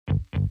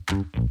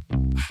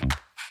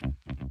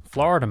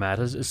Florida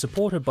Matters is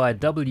supported by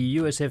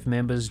WUSF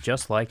members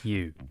just like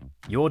you.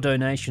 Your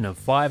donation of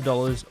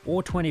 $5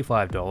 or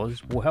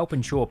 $25 will help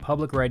ensure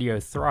public radio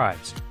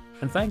thrives.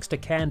 And thanks to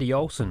Candy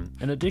Olson,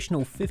 an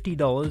additional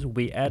 $50 will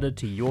be added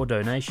to your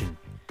donation.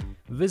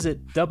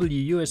 Visit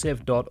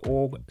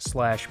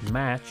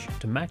wusf.org/match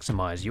to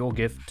maximize your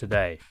gift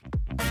today.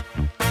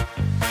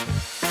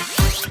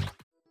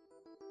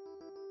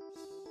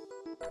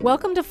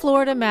 Welcome to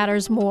Florida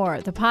Matters More,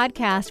 the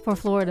podcast for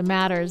Florida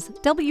Matters,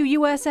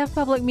 WUSF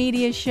Public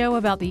Media's show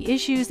about the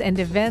issues and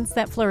events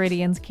that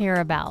Floridians care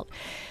about.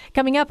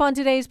 Coming up on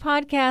today's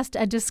podcast,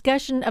 a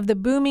discussion of the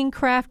booming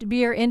craft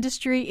beer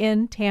industry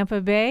in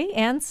Tampa Bay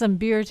and some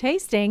beer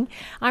tasting.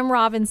 I'm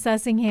Robin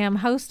Sussingham,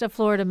 host of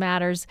Florida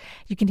Matters.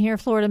 You can hear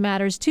Florida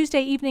Matters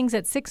Tuesday evenings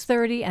at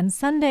 6:30 and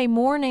Sunday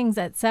mornings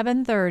at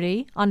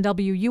 7:30 on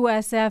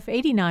WUSF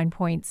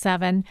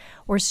 89.7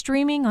 or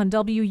streaming on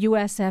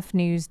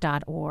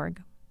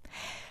WUSFnews.org.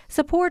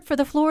 Support for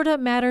the Florida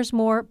Matters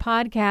More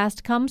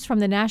podcast comes from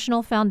the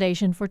National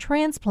Foundation for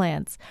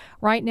Transplants.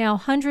 Right now,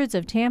 hundreds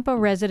of Tampa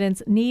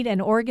residents need an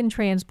organ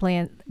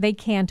transplant they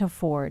can't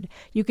afford.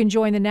 You can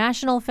join the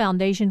National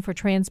Foundation for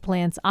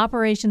Transplants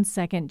Operation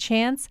Second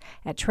Chance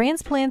at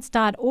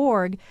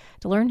transplants.org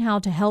to learn how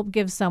to help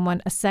give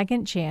someone a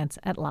second chance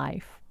at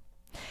life.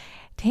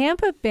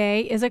 Tampa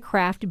Bay is a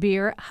craft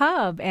beer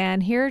hub,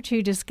 and here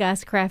to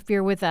discuss craft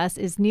beer with us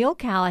is Neil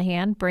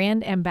Callahan,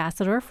 brand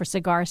ambassador for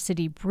Cigar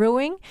City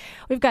Brewing.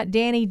 We've got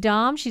Danny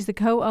Dom, she's the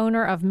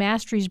co-owner of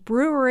Mastery's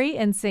Brewery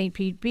in St.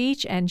 Pete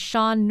Beach, and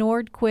Sean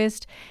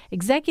Nordquist,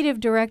 executive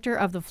director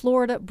of the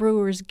Florida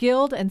Brewers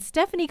Guild, and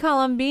Stephanie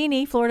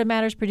Colombini, Florida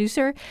Matters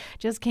producer,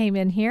 just came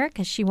in here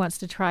because she wants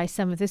to try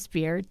some of this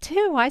beer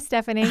too. Hi,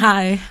 Stephanie.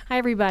 Hi. Hi,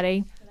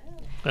 everybody.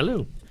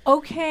 Hello.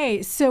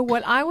 Okay, so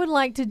what I would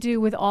like to do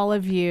with all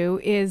of you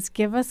is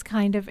give us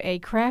kind of a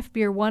craft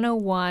beer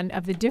 101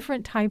 of the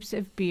different types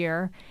of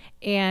beer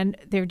and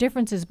their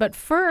differences. But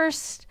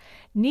first,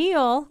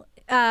 Neil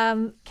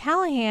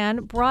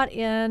Callahan brought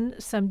in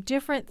some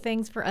different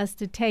things for us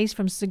to taste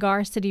from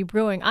Cigar City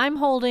Brewing. I'm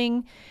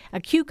holding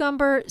a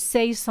cucumber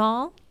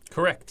saison.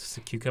 Correct. It's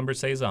a cucumber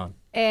saison.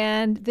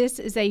 And this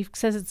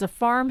says it's a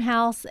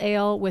farmhouse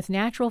ale with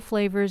natural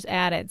flavors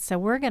added. So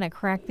we're going to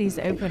crack these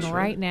open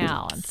right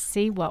now and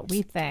see what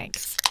we think.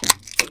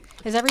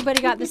 Has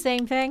everybody got the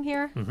same thing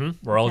here? Mm-hmm.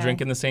 We're all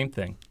drinking the same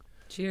thing.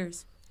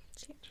 Cheers.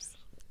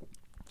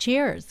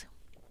 Cheers.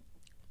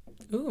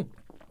 Ooh.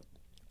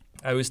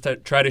 I always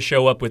try to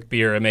show up with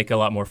beer and make a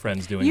lot more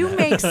friends doing You that.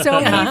 make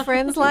so many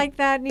friends like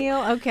that, Neil.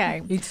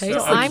 Okay. You taste So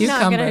the I'm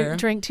not going cucumber. to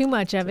drink too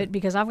much of it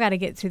because I've got to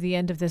get to the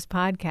end of this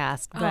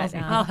podcast. But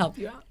I'll help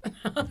you out.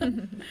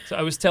 So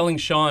I was telling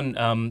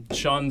Sean,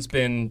 Sean's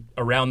been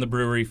around the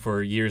brewery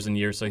for years and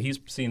years, so he's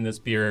seen this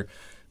beer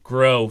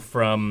grow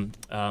from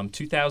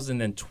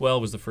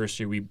 2012 was the first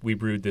year we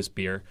brewed this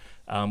beer.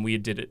 We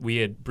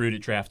had brewed it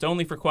draft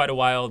only for quite a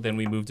while. Then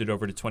we moved it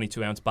over to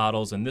 22-ounce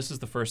bottles, and this is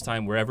the first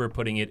time we're ever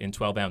putting it in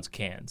 12-ounce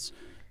cans.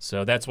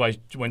 So that's why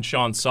when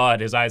Sean saw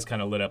it, his eyes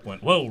kind of lit up.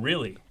 Went, "Whoa,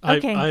 really?"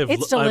 Okay,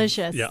 it's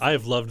delicious. I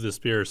have loved this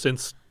beer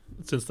since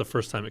the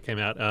first time it came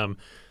out.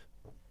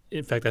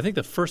 In fact, I think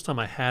the first time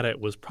I had it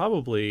was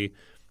probably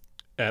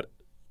at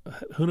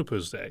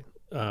Hunapoo's Day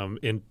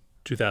in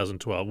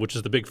 2012, which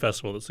is the big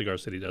festival that Cigar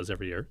City does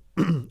every year.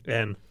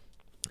 And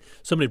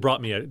somebody brought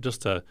me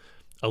just a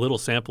little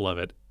sample of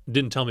it,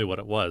 didn't tell me what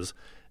it was,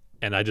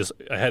 and I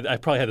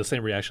probably had the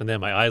same reaction then.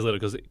 My eyes lit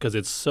up because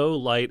it's so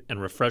light and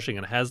refreshing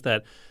and has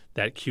that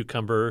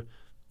cucumber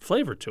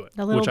flavor to it,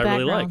 which I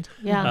really like.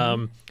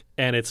 Yeah.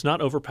 And it's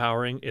not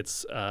overpowering.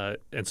 It's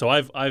and so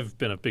I've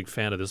been a big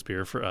fan of this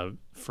beer for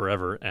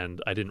forever,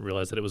 and I didn't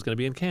realize that it was going to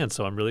be in cans,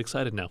 so I'm really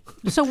excited now.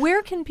 So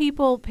where can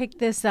people pick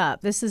this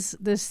up? This is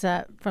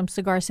from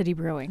Cigar City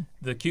Brewing.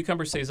 The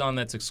cucumber saison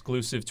that's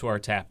exclusive to our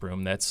tap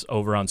room. That's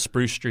over on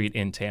Spruce Street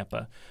in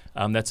Tampa.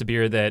 That's a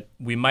beer that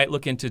we might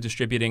look into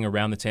distributing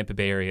around the Tampa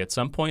Bay area at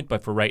some point,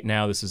 but for right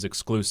now, this is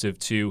exclusive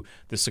to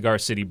the Cigar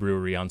City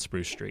Brewery on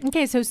Spruce Street.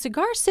 Okay, so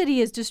Cigar City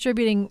is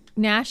distributing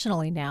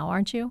nationally now,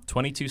 aren't you?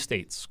 22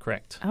 states,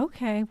 correct.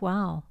 Okay,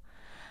 wow.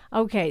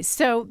 Okay,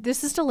 so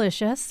this is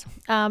delicious.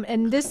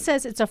 And this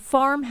says it's a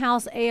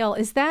farmhouse ale.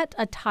 Is that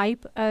a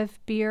type of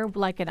beer,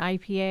 like an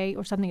IPA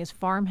or something? Is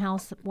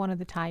farmhouse one of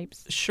the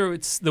types? Sure,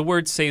 it's the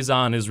word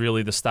saison is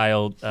really the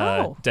style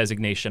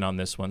designation on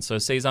this one. So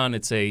saison,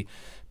 it's a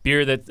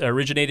beer that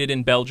originated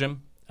in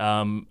Belgium.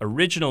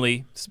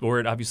 Originally,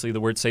 obviously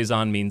the word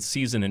saison means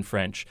season in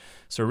French.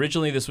 So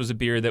originally this was a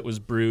beer that was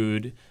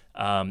brewed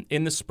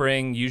in the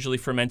spring, usually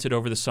fermented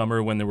over the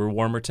summer when there were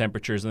warmer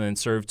temperatures, and then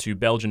served to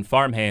Belgian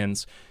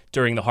farmhands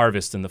during the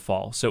harvest in the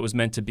fall. So it was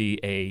meant to be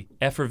a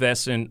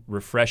effervescent,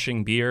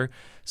 refreshing beer.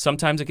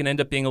 Sometimes it can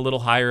end up being a little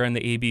higher in the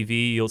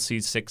ABV. You'll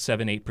see 6,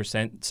 7,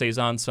 8%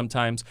 saison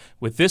sometimes.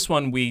 With this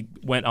one, we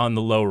went on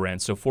the lower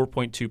end, so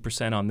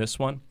 4.2% on this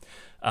one.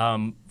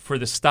 For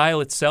the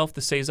style itself, the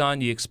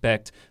saison, you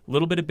expect a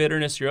little bit of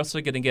bitterness. You're also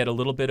going to get a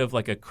little bit of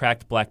like a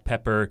cracked black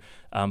pepper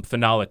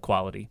phenolic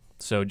quality.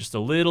 So just a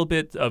little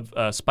bit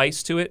of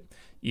spice to it.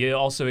 You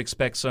also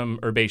expect some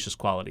herbaceous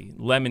quality,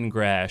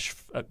 lemongrass,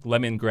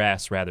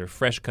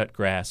 fresh cut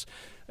grass.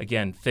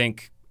 Again,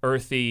 think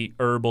earthy,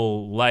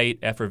 herbal, light,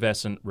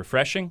 effervescent,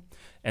 refreshing.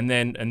 And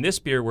then in this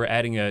beer, we're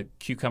adding a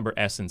cucumber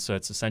essence, so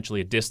it's essentially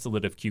a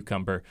distillate of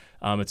cucumber.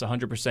 It's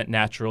 100%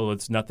 natural.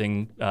 It's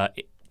nothing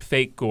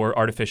fake or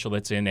artificial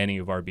that's in any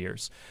of our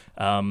beers.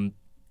 In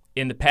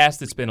the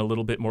past, it's been a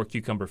little bit more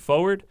cucumber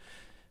forward.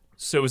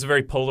 So it was a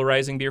very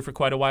polarizing beer for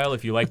quite a while.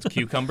 If you liked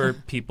cucumber,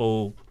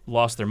 people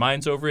lost their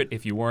minds over it.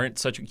 If you weren't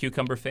such a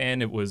cucumber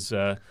fan, it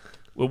wasn't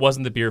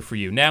the beer for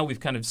you. Now we've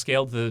kind of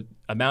scaled the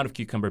amount of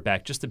cucumber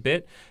back just a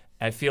bit.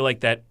 I feel like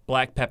that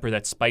black pepper,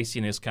 that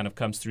spiciness kind of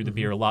comes through the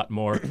beer a lot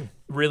more,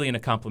 really in a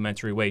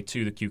complementary way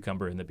to the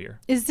cucumber in the beer.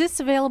 Is this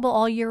available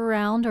all year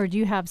round, or do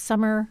you have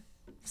summer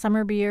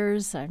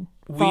beers and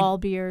fall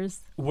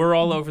beers? We're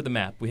all over the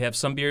map. We have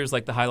some beers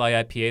like the High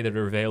Life IPA that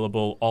are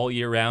available all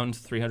year round,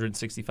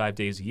 365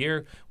 days a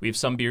year. We have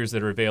some beers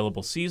that are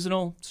available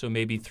seasonal, so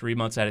maybe 3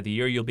 months out of the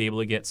year you'll be able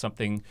to get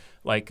something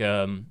like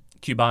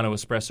Cubano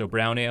Espresso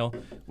Brown Ale.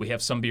 We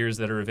have some beers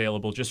that are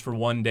available just for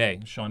one day.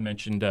 Sean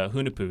mentioned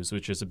Hunapoo's,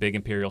 which is a big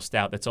imperial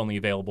stout that's only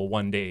available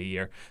one day a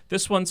year.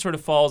 This one sort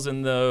of falls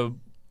in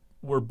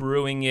we're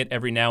brewing it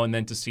every now and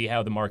then to see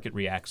how the market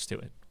reacts to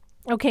it.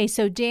 Okay,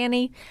 so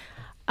Danny,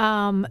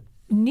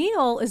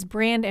 Neil is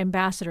brand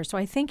ambassador, so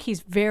I think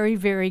he's very,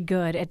 very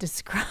good at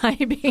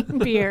describing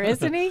beer,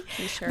 isn't he?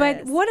 He sure But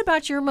is. what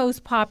about your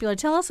most popular?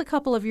 Tell us a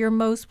couple of your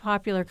most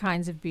popular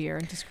kinds of beer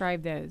and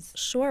describe those.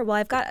 Sure. Well,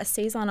 I've got a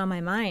Saison on my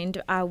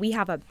mind. We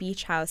have a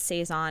Beach House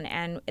Saison,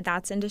 and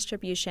that's in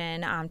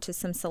distribution to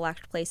some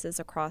select places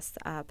across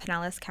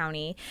Pinellas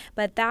County.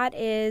 But that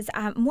is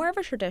more of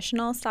a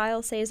traditional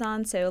style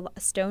Saison, so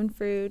stone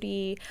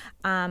fruity.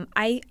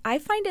 I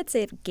find it's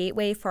a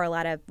gateway for a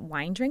lot of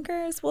wine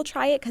drinkers. We'll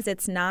try it because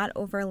it's not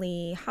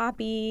overly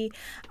hoppy.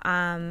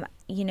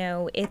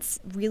 It's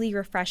really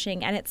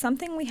refreshing, and it's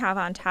something we have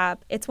on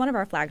tap. It's one of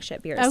our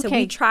flagship beers, so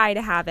we try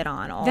to have it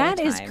on all the time.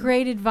 That is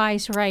great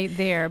advice right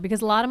there,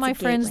 because a lot of my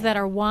friends that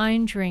are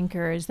wine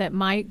drinkers that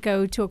might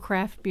go to a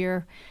craft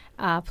beer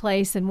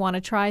place and want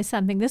to try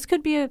something, this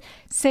could be a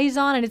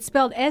Saison, and it's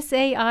spelled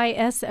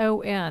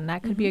Saison.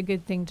 That could be a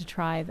good thing to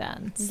try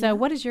then. So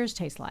what does yours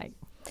taste like?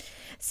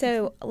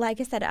 So,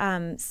 like I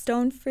said,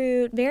 stone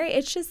fruit,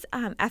 it's just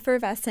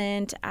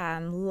effervescent,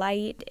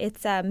 light.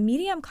 It's a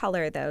medium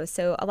color, though.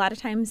 So a lot of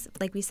times,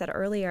 like we said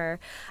earlier,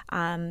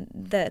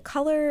 the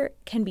color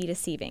can be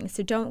deceiving.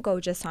 So don't go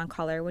just on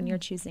color when you're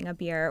choosing a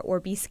beer, or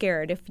be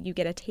scared if you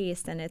get a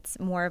taste and it's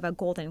more of a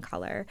golden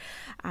color.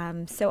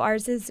 So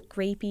ours is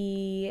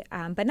grapey,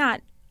 but not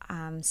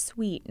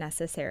sweet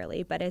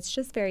necessarily, but it's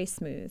just very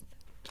smooth.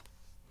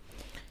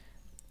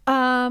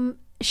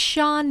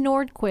 Sean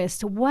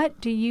Nordquist, what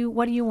do you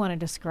want to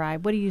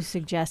describe? What do you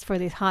suggest for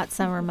these hot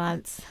summer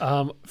months?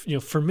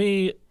 For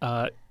me,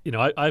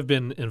 I've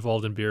been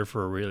involved in beer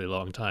for a really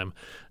long time,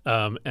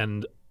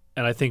 and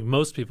I think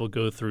most people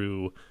go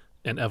through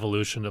an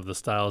evolution of the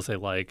styles they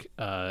like.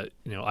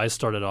 I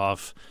started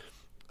off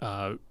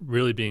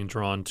really being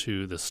drawn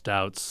to the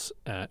stouts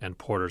and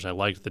porters. I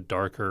liked the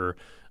darker,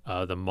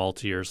 the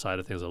maltier side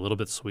of things, a little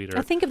bit sweeter.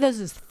 I think of those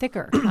as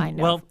thicker, kind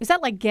of. Well, is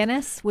that like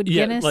Guinness? Would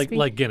yeah, Guinness be?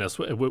 like Guinness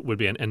would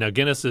be, and now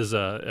Guinness is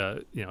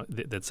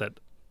that's that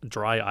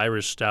dry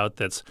Irish stout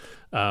that's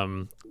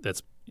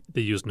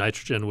they use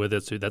nitrogen with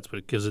it, so that's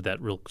what gives it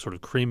that real sort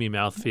of creamy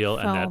mouthfeel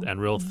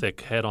and real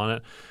thick head on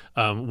it,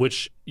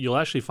 which you'll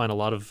actually find a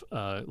lot of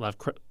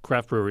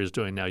craft breweries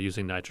doing now,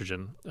 using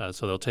nitrogen.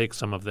 So they'll take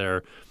some of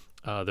their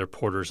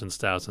porters and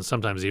stouts, and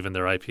sometimes even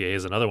their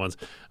IPAs and other ones,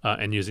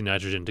 and using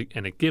nitrogen,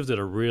 and it gives it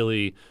a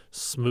really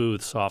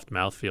smooth, soft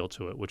mouthfeel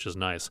to it, which is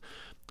nice.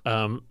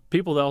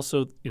 People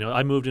also,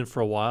 I moved in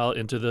for a while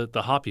into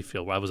the hoppy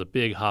field, where I was a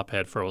big hop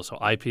head for so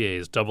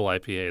IPAs, double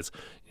IPAs,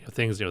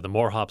 things, the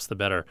more hops, the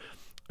better.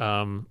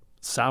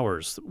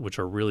 Sours, which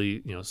are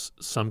really,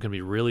 some can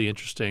be really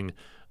interesting.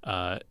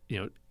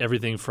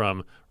 Everything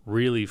from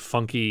really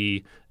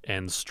funky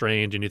and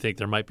strange, and you think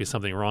there might be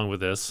something wrong with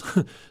this,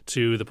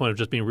 to the point of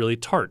just being really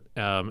tart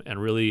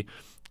and really,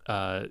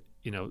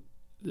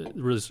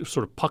 really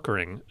sort of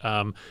puckering.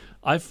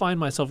 I find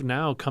myself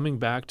now coming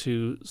back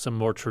to some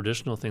more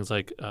traditional things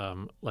like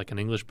an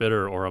English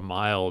bitter or a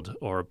mild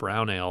or a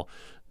brown ale.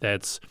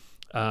 That's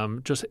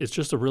it's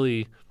just a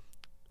really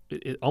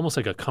almost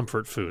like a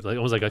comfort food, like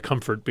almost like a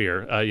comfort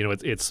beer.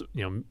 It's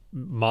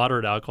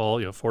moderate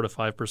alcohol, 4 to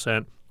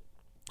 5%,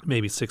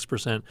 maybe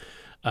 6%.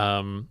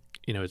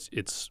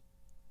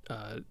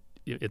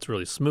 It's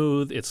really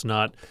smooth.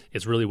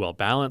 It's really well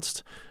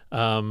balanced.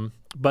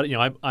 But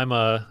I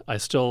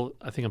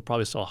think I'm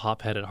probably still a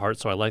hop head at heart.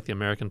 So I like the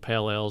American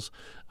pale ales.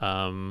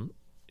 I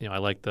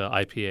like the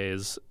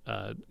IPAs.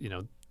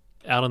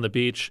 Out on the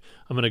beach,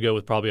 I'm going to go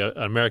with probably an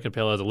American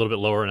pale ale, a little bit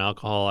lower in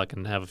alcohol. I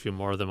can have a few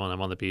more of them when I'm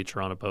on the beach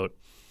or on a boat.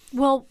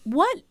 Well,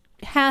 what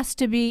has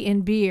to be in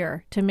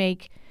beer to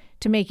make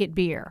it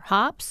beer?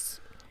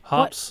 Hops,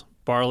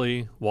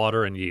 barley,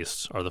 water, and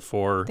yeast are the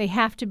four. They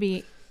have to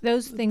be.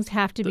 Those things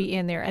have to be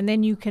in there, and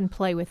then you can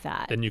play with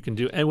that. Then you can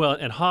do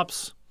and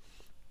hops.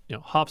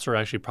 hops are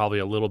actually probably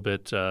a little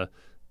bit. I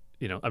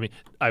mean,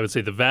 I would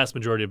say the vast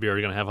majority of beer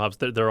are going to have hops.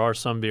 There are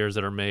some beers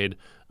that are made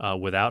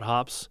without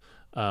hops.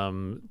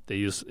 They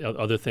use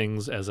other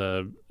things as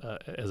a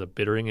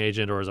bittering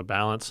agent or as a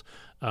balance.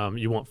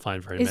 You won't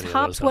find very many of those. Is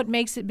hops what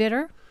makes it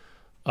bitter?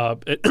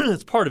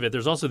 It's part of it.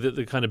 There's also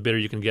the kind of bitter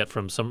you can get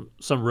from some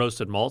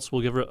roasted malts.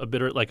 Will give a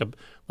bitter like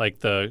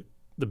the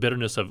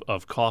bitterness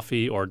of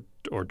coffee or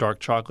dark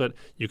chocolate.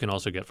 You can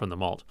also get from the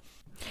malt.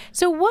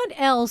 So what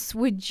else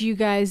would you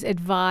guys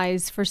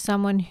advise for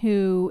someone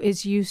who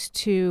is used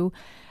to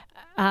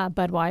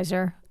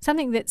Budweiser?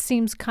 Something that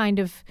seems kind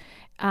of,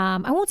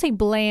 I won't say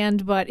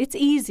bland, but it's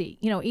easy,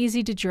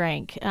 easy to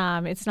drink.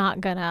 It's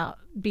not going to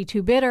be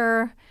too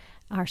bitter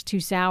or too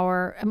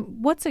sour.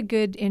 What's a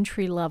good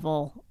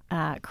entry-level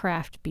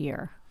craft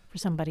beer for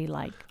somebody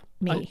like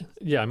me?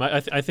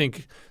 I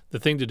think the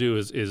thing to do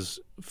is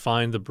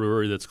find the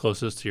brewery that's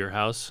closest to your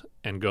house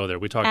and go there.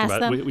 We talked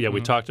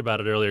we talked about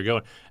it earlier. Go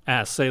and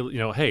ask, say,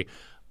 hey,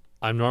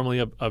 I'm normally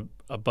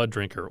a Bud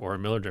drinker or a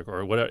Miller drinker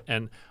or whatever,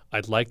 and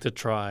I'd like to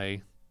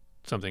try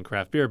something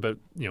craft beer, but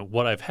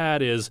what I've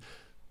had is,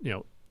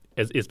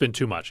 it's been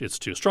too much. It's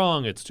too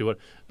strong. It's too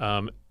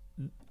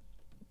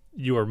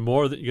you're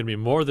going to be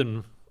more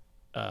than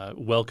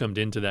welcomed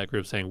into that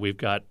group, saying we've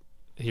got.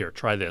 Here,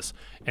 try this.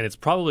 And it's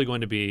probably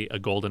going to be a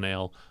golden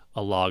ale,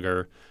 a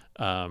lager,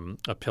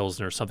 a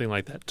pilsner, something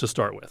like that to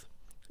start with.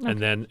 Okay.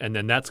 And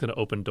then that's going to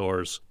open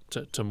doors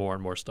to more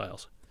and more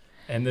styles.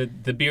 And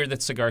the beer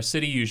that Cigar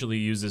City usually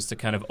uses to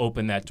kind of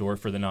open that door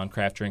for the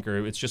non-craft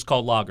drinker, it's just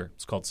called lager.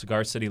 It's called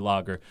Cigar City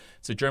Lager.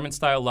 It's a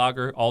German-style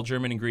lager, all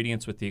German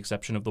ingredients with the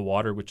exception of the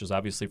water, which is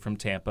obviously from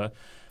Tampa.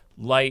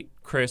 Light,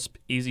 crisp,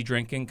 easy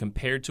drinking.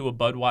 Compared to a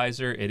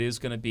Budweiser, it is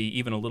going to be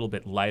even a little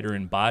bit lighter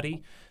in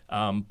body.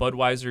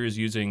 Budweiser is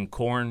using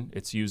corn.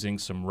 It's using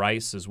some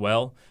rice as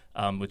well,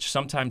 which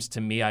sometimes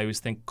to me, I always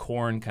think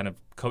corn kind of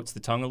coats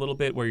the tongue a little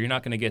bit, where you're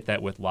not going to get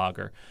that with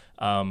lager.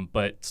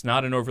 But it's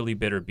not an overly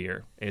bitter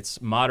beer.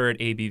 It's moderate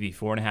ABV,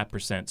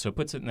 4.5%. So it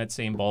puts it in that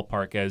same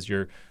ballpark as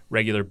your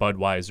regular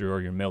Budweiser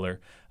or your Miller.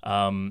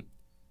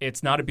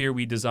 It's not a beer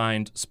we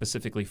designed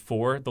specifically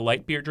for the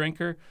light beer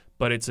drinker,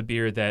 but it's a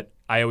beer that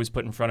I always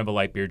put in front of a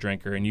light beer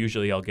drinker, and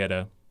usually I'll get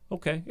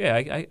okay, yeah,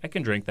 I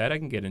can drink that. I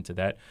can get into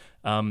that.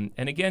 And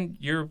again,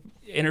 you're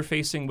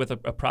interfacing with a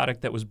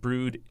product that was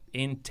brewed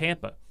in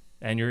Tampa,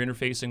 and you're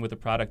interfacing with a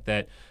product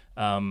that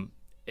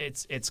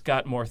it's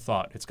got more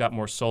thought. It's got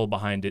more soul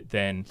behind it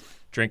than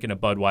drinking a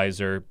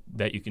Budweiser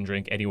that you can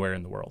drink anywhere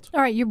in the world.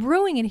 All right, you're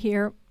brewing it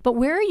here, but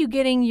where are you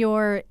getting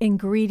your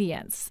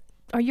ingredients?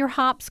 Are your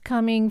hops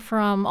coming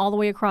from all the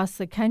way across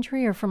the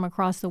country or from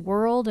across the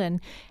world?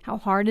 And how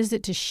hard is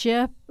it to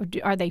ship?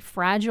 Are they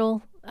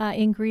fragile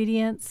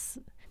ingredients?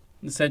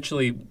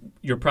 Essentially,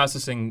 you're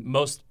processing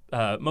most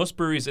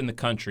breweries in the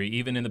country,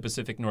 even in the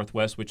Pacific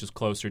Northwest, which is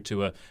closer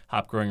to a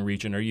hop growing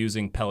region, are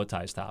using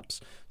pelletized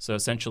hops. So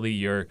essentially,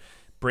 you're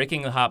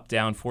breaking the hop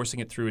down, forcing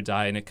it through a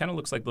die, and it kind of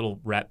looks like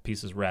little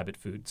pieces of rabbit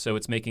food. So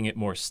it's making it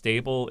more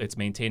stable, it's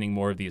maintaining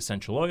more of the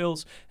essential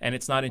oils, and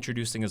it's not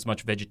introducing as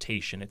much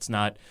vegetation. It's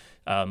not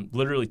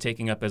literally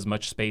taking up as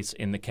much space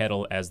in the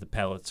kettle as the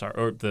pellets are,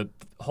 or the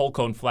whole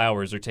cone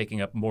flours are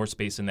taking up more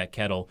space in that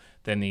kettle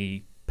than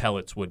the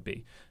pellets would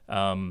be.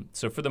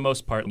 So for the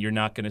most part, you're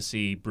not going to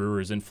see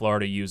brewers in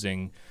Florida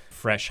using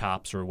fresh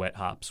hops or wet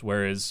hops,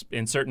 whereas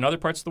in certain other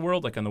parts of the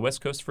world, like on the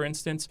West Coast, for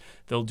instance,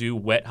 they'll do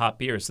wet hop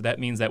beer. So that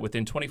means that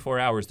within 24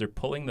 hours, they're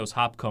pulling those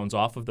hop cones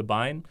off of the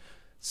vine,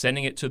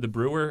 sending it to the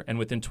brewer, and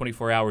within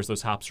 24 hours,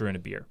 those hops are in a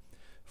beer.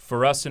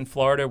 For us in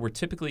Florida, we're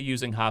typically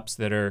using hops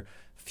that are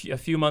a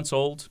few months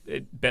old.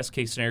 Best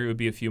case scenario would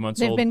be a few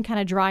months old. They've been kind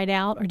of dried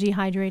out or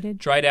dehydrated?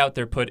 Dried out.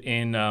 They're put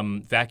in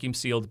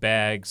vacuum-sealed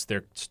bags.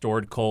 They're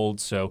stored cold.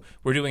 So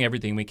we're doing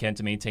everything we can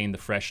to maintain the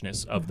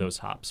freshness of those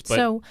hops. But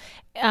so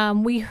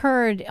we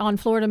heard on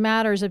Florida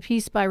Matters a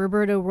piece by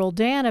Roberto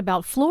Roldan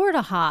about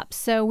Florida hops.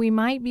 So we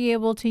might be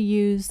able to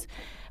use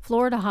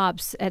Florida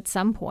hops at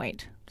some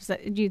point.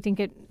 Do you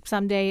think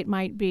someday it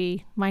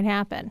might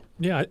happen?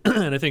 Yeah,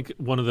 and I think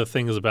one of the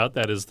things about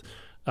that is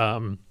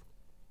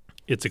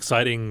it's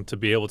exciting to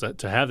be able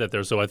to have that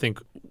there. So I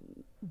think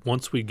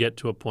once we get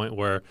to a point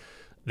where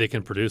they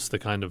can produce the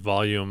kind of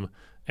volume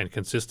and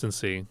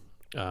consistency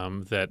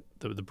that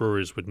the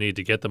breweries would need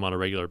to get them on a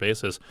regular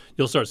basis,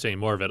 you'll start seeing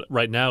more of it.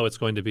 Right now, it's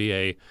going to be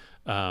a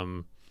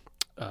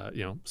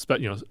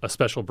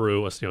special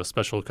brew, a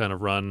special kind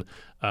of run,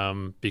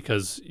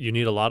 because you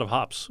need a lot of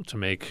hops to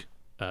make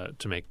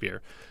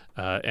beer,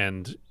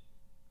 and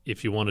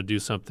if you want to do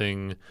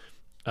something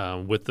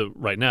with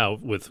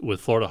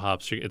Florida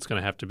hops, it's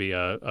going to have to be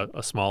a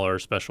smaller,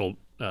 special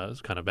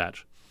kind of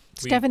batch.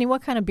 Stephanie,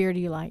 what kind of beer do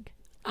you like?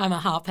 I'm a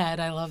hop head.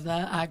 I love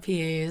the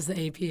IPAs, the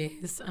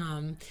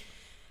APAs.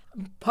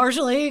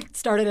 Partially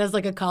started as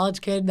like a college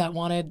kid that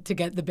wanted to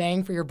get the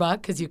bang for your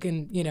buck because you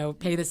can,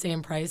 pay the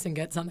same price and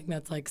get something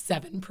that's like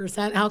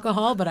 7%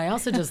 alcohol. But I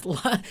also just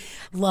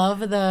love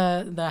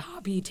the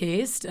hoppy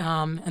taste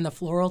and the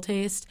floral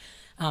taste.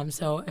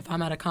 So if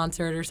I'm at a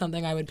concert or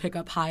something, I would pick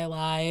up Jai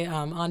Alai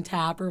on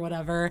tap or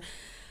whatever.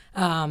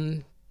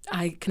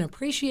 I can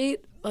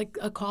appreciate like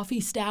a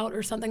coffee stout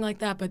or something like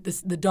that, but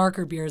the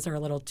darker beers are a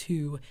little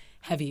too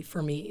heavy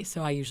for me,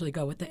 so I usually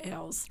go with the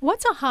ales.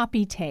 What's a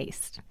hoppy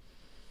taste?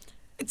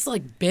 It's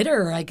like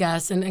bitter, I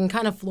guess, and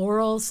kind of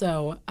floral.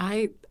 So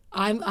I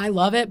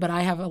love it, but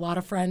I have a lot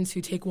of friends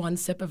who take one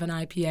sip of an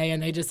IPA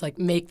and they just like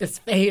make this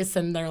face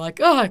and they're like,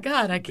 "Oh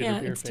God, I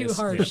can't! It's too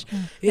harsh."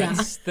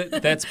 Yeah,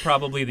 that's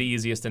probably the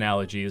easiest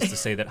analogy is to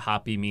say that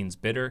hoppy means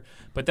bitter,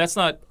 but that's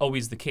not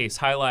always the case.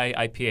 Jai Alai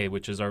IPA,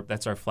 which is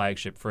that's our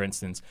flagship, for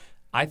instance.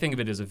 I think of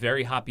it as a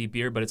very hoppy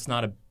beer, but it's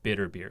not a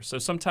bitter beer. So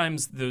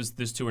sometimes those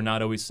two are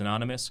not always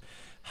synonymous.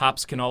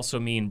 Hops can also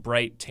mean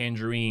bright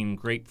tangerine,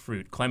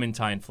 grapefruit,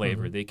 clementine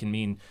flavor. They can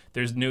mean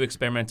there's new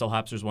experimental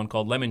hops. There's one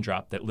called Lemon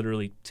Drop that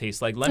literally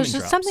tastes like lemon drops. So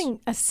it's just something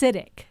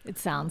acidic, it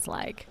sounds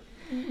like.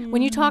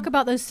 When you talk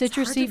about those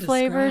citrusy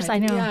flavors, I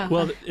know. Yeah.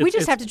 Well, we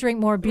just have to drink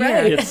more beer.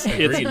 Right.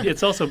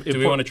 It's also Do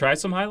we want to try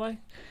some Jai Alai?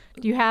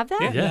 Do you have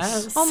that? Yeah.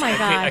 Yes. Oh my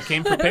gosh. I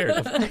came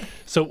prepared.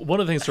 So one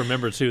of the things to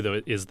remember too, though,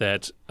 is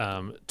that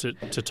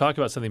to talk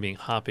about something being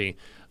hoppy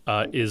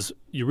is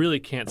you really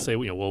can't say,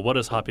 well, what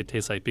does hoppy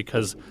taste like?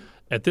 Because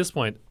at this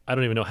point, I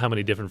don't even know how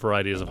many different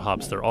varieties of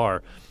hops there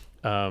are.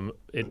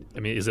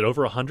 Is it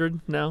over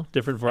 100 now?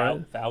 Different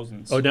varieties?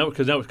 Thousands. Oh, no,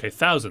 because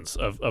thousands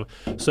of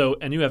so,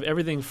 and you have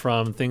everything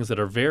from things that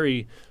are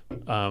very,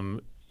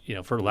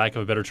 for lack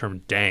of a better term,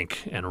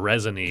 dank and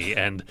resiny,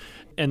 and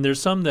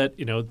there's some that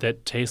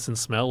that taste and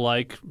smell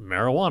like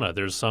marijuana.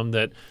 There's some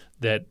that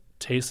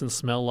taste and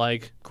smell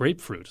like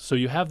grapefruit. So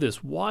you have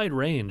this wide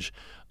range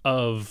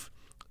of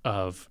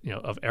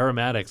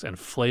aromatics and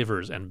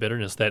flavors and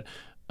bitterness that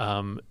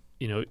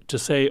to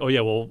say, oh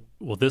yeah, well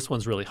this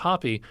one's really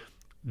hoppy,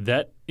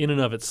 that in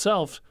and of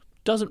itself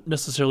doesn't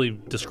necessarily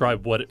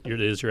describe what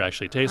it is you're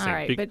actually tasting. All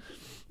right,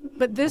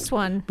 but this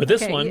one. But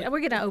this one, we're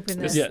going to open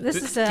this. Yeah,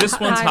 this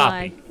one's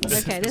hoppy.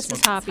 Okay, this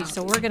is hoppy,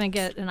 so we're going to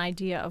get an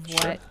idea of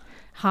what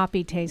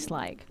hoppy tastes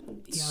like.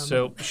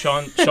 So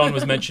Sean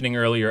was mentioning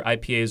earlier,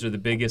 IPAs are the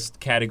biggest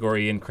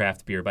category in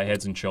craft beer by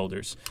heads and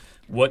shoulders.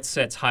 What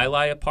sets Jai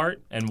Alai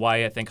apart and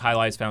why I think Jai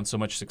Alai has found so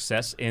much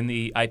success in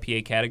the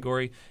IPA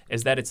category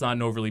is that it's not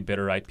an overly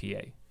bitter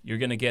IPA. You're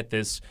going to get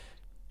this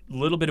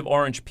little bit of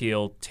orange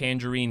peel,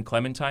 tangerine,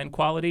 clementine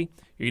quality.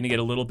 You're going to get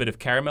a little bit of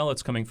caramel.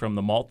 It's coming from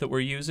the malt that we're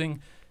using.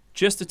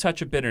 Just a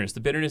touch of bitterness. The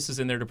bitterness is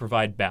in there to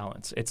provide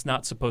balance. It's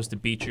not supposed to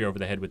beat you over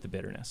the head with the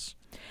bitterness.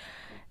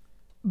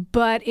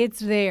 But it's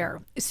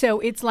there. So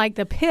it's like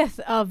the pith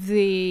of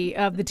the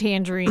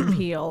tangerine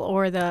peel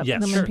or the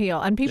lemon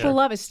peel. And people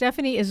love it.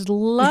 Stephanie is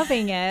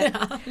loving it.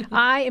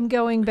 I am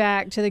going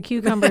back to the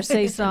cucumber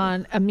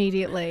saison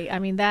immediately. I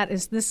mean,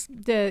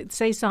 the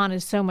saison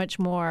is so much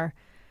more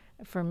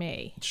for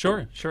me.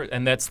 Sure.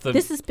 And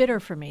this is bitter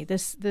for me,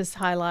 this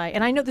Jai Alai.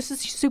 And I know this is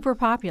super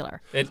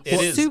popular. It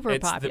is super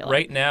popular.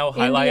 Right now,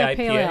 Jai Alai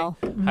IPA.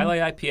 Mm-hmm. Jai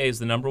Alai IPA is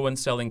the number one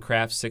selling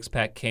craft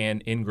 6-pack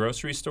can in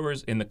grocery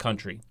stores in the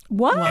country.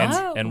 What?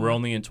 And we're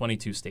only in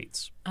 22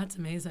 states. That's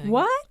amazing.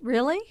 What?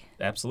 Really?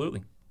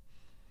 Absolutely.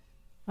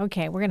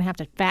 Okay, we're going to have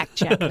to fact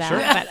check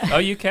that. Sure. Oh,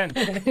 you can.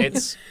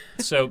 It's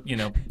so,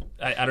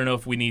 I don't know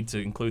if we need to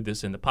include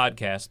this in the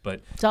podcast, but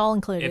it's all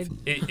included.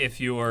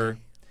 If you're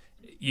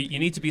You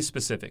need to be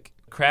specific.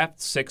 Craft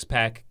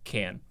 6-pack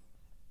can.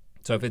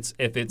 So if it's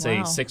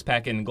a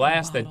 6-pack in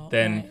glass,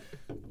 then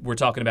we're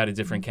talking about a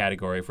different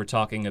category. If we're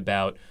talking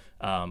about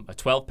a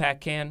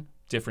 12-pack can,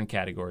 different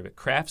category. But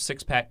craft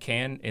 6-pack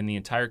can in the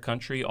entire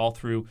country, all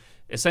through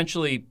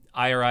essentially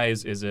IRI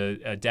is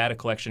a data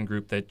collection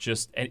group that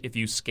just if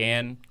you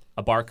scan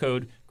a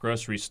barcode,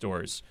 grocery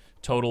stores,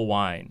 Total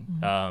Wine,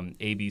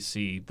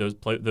 ABC,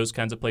 those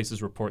kinds of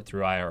places report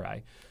through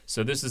IRI.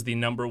 So this is the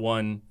number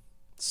one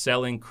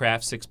selling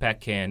craft 6-pack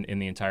can in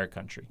the entire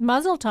country.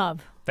 Mazel tov.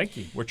 Thank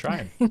you. We're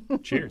trying.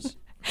 Cheers.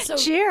 So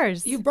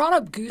cheers. You brought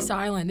up Goose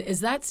Island.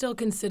 Is that still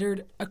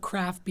considered a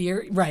craft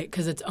beer? Right,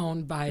 because it's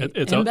owned by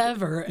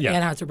InBev or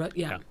Anheuser-Busch?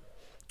 Yeah.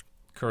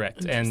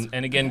 Correct. And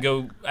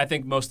again, I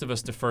think most of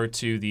us defer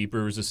to the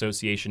Brewers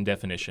Association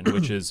definition,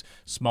 which is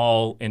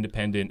small,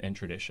 independent, and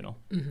traditional.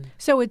 Mm-hmm.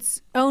 So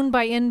it's owned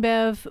by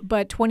InBev,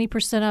 but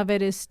 20% of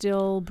it is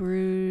still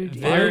brewed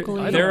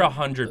locally? They're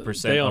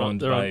 100%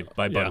 owned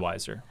by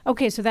Budweiser.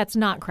 Okay, so that's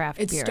not craft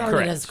beer. It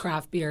started as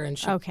craft beer in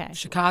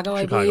Chicago,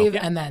 I believe,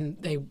 and then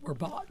they were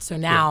bought. So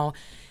now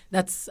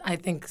that's, I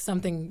think,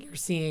 something you're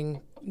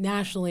seeing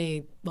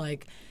nationally,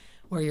 like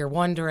where you're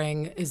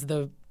wondering, is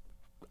the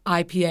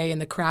IPA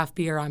and the craft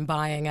beer I'm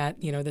buying at,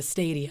 the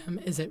stadium,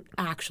 is it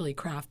actually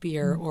craft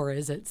beer or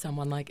is it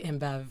someone like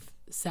InBev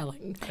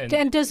selling?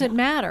 And does it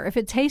matter if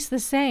it tastes the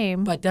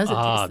same? But does it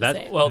taste the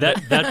same? Well,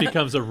 that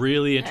becomes a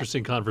really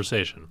interesting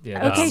conversation.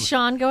 Yeah. Okay,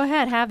 Sean, go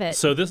ahead, have it.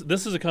 So this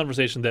is a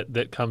conversation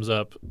that comes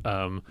up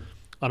on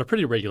a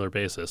pretty regular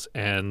basis,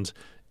 and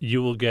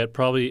you will get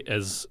probably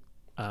as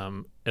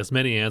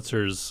many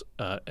answers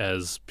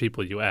as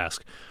people you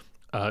ask.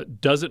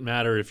 Does it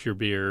matter if your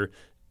beer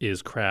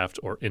is craft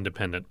or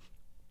independent?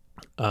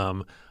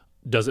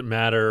 Does it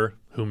matter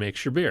who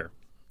makes your beer,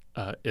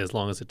 as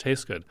long as it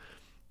tastes good?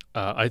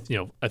 I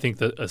think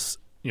that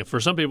for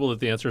some people,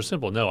 the answer is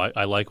simple. No,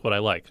 I like what I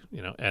like,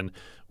 and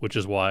which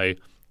is why,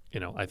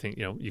 I think,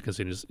 you can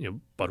see this,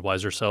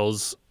 Budweiser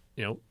sells,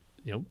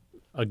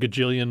 a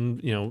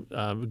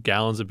gajillion,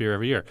 gallons of beer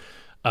every year.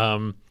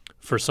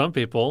 For some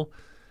people,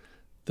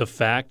 the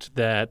fact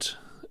that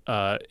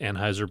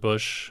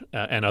Anheuser-Busch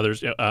and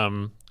others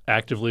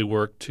actively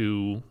work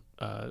to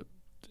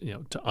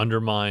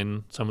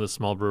undermine some of the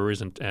small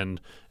breweries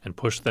and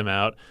push them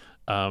out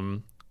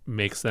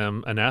makes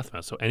them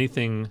anathema. So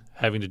anything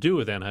having to do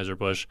with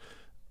Anheuser-Busch,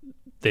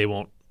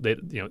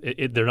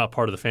 they're not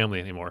part of the family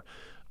anymore.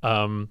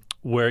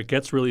 Where it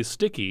gets really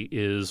sticky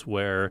is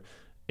where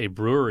a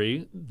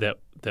brewery that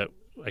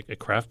like a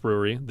craft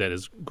brewery that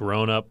has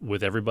grown up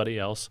with everybody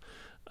else,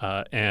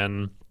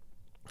 and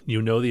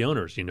the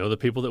owners, the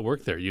people that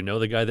work there,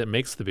 the guy that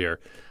makes the beer,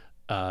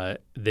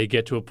 they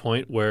get to a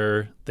point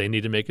where they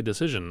need to make a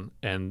decision,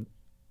 and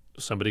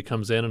somebody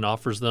comes in and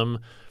offers them,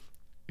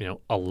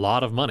 a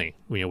lot of money,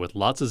 with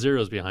lots of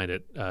zeros behind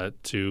it,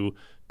 to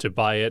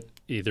buy it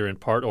either in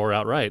part or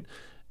outright,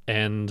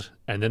 and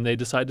then they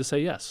decide to say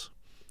yes.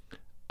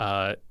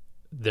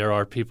 There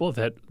are people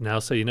that now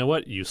say, you know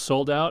what, you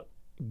sold out,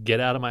 get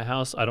out of my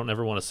house. I don't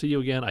ever want to see you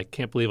again. I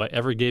can't believe I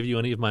ever gave you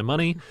any of my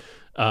money,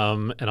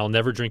 and I'll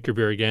never drink your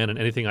beer again. And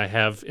anything I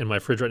have in my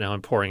fridge right now,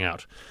 I'm pouring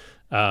out.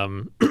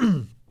 And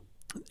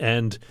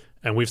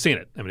we've seen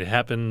it. I mean, it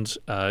happened.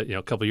 A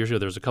couple of years ago.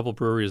 There was a couple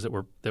breweries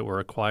that were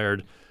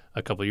acquired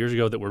a couple of years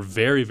ago that were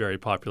very, very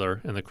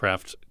popular in the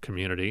craft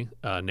community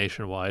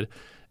nationwide,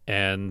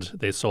 and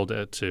they sold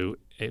it to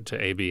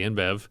AB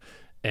InBev,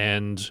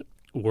 and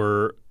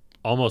were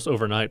almost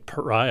overnight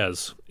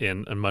pariahs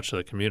in much of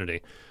the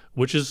community,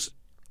 which is,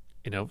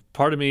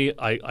 part of me,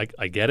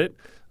 I get it,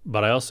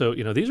 but I also,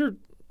 these are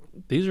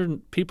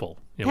people.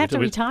 They have to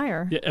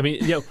retire. Yeah, I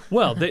mean,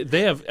 well,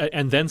 they have,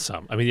 and then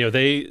some. I mean,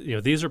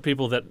 these are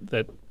people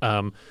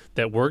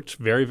that worked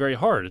very, very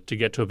hard to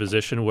get to a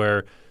position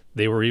where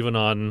they were even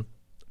on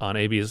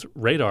AB's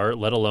radar,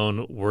 let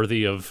alone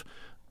worthy of.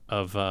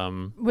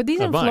 Were these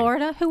in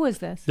Florida? Who was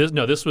this?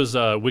 This was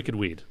Wicked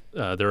Weed.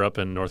 They're up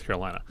in North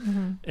Carolina,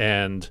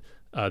 and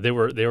they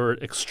were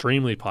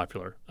extremely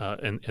popular,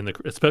 and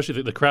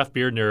especially the craft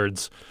beer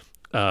nerds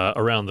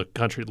around the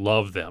country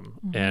loved them.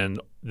 And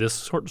this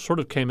sort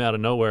of came out of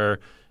nowhere,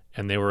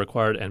 and they were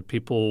acquired, and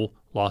people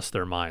lost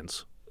their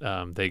minds.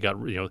 They got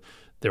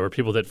there were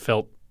people that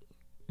felt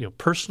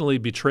personally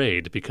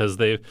betrayed because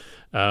they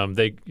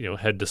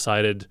had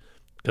decided.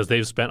 Because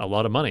they've spent a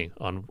lot of money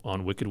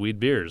on Wicked Weed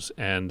beers,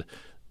 and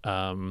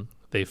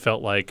they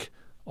felt like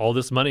all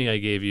this money I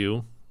gave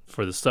you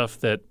for the stuff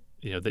that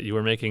you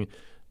were making,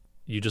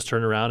 you just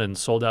turned around and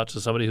sold out to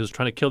somebody who's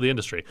trying to kill the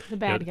industry. The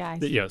bad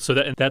guys. So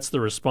that's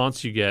the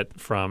response you get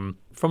from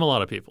a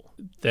lot of people.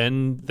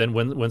 Then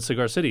when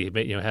Cigar City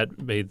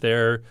had made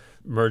their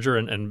merger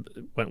and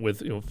went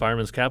with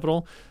Fireman's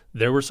Capital,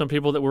 there were some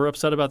people that were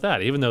upset about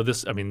that. Even though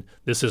this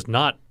is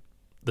not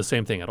the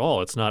same thing at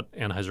all. It's not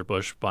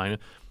Anheuser-Busch buying it.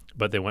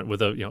 But they went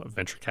with a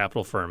venture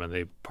capital firm, and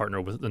they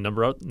partnered with a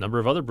number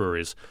of other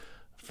breweries.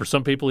 For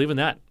some people, even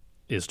that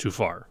is too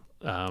far.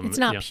 It's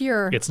not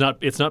pure. It's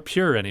not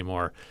pure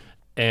anymore.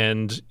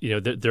 And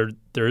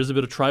there is a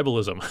bit of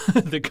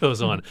tribalism that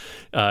goes on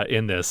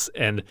in this,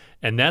 and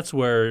that's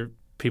where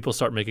people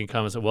start making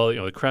comments that, well,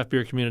 the craft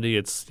beer community,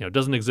 it's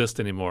doesn't exist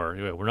anymore.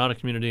 We're not a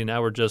community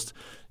now. We're just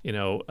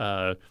it's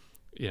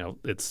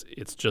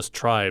just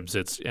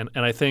tribes. And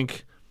I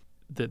think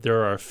that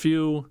there are a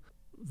few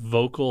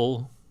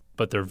vocal,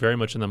 but they're very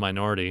much in the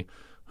minority,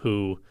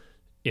 who,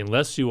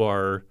 unless you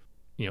are,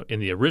 in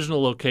the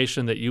original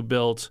location that you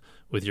built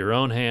with your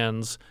own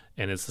hands,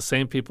 and it's the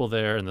same people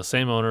there and the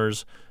same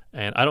owners,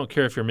 and I don't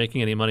care if you're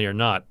making any money or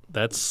not,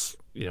 that's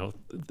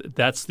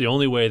the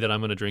only way that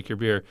I'm going to drink your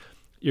beer,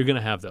 you're going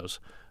to have those.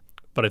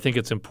 But I think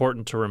it's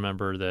important to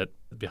remember that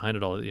behind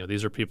it all,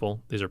 these are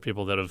people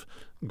that have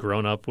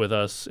grown up with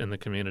us in the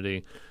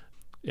community,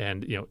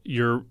 and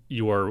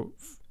you are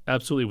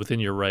absolutely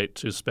within your right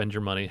to spend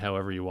your money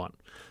however you want.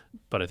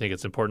 But I think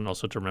it's important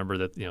also to remember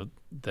that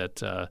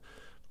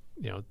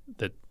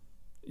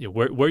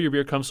where your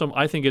beer comes from.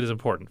 I think it is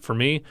important. For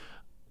me,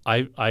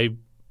 I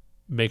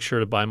make sure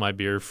to buy my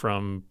beer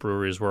from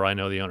breweries where I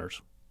know the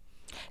owners.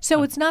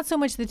 So it's not so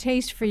much the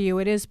taste for you;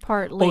 it is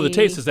partly. Oh, the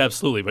taste is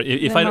absolutely. But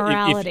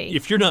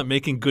if you're not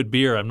making good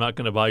beer, I'm not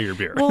going to buy your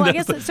beer. Well, I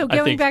guess so.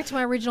 Going back to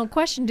my original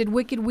question, did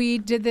Wicked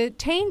Weed did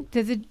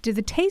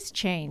the taste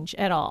change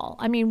at all?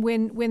 I mean,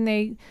 when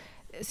they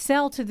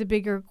sell to the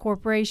bigger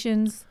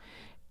corporations,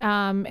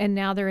 and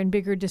now they're in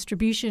bigger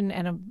distribution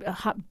and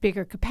a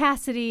bigger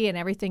capacity, and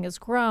everything has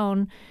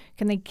grown,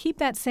 can they keep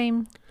that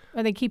same?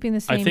 Are they keeping the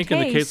same taste? I think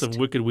in the case of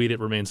Wicked Weed, it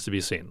remains to be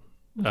seen.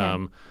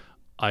 Okay.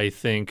 I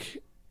think.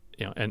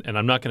 And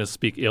I'm not going to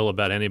speak ill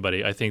about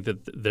anybody. I think that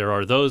there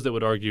are those that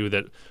would argue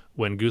that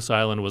when Goose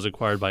Island was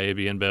acquired by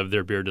AB InBev,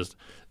 their beer just,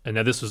 and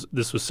now this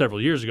was several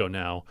years ago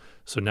now.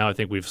 So now I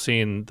think we've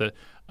seen that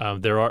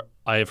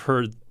I have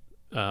heard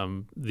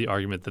the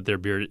argument that their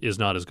beer is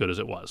not as good as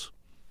it was.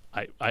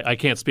 I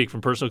can't speak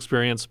from personal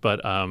experience,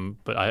 but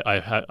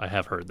I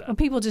have heard that. Well,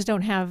 people just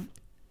don't have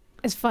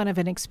as fun of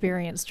an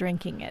experience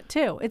drinking it,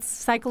 too. It's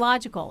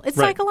psychological. It's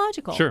Right.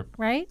 psychological. Sure.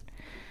 Right?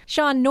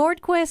 Sean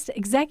Nordquist,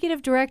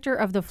 Executive Director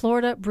of the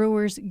Florida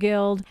Brewers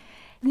Guild.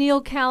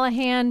 Neil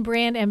Callahan,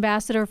 Brand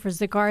Ambassador for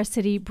Cigar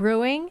City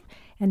Brewing.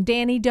 And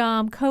Danny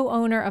Dom,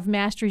 co-owner of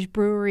Mastery's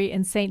Brewery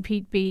in St.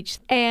 Pete Beach.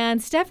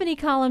 And Stephanie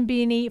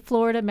Colombini,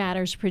 Florida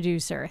Matters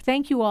producer.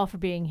 Thank you all for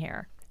being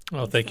here.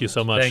 Oh, thank you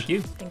so much. Thank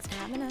you. Thanks for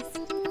having us.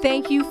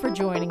 Thank you for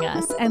joining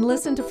us, and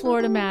listen to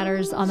Florida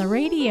Matters on the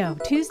radio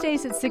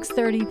Tuesdays at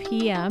 6:30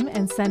 p.m.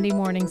 and Sunday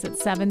mornings at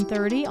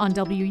 7:30 on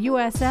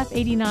WUSF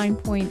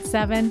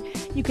 89.7.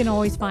 You can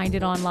always find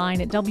it online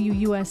at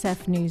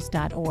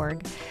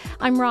WUSFnews.org.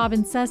 I'm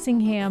Robin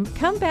Sussingham.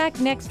 Come back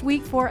next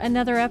week for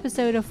another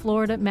episode of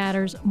Florida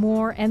Matters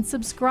More, and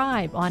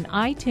subscribe on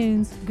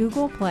iTunes,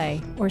 Google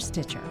Play, or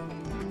Stitcher.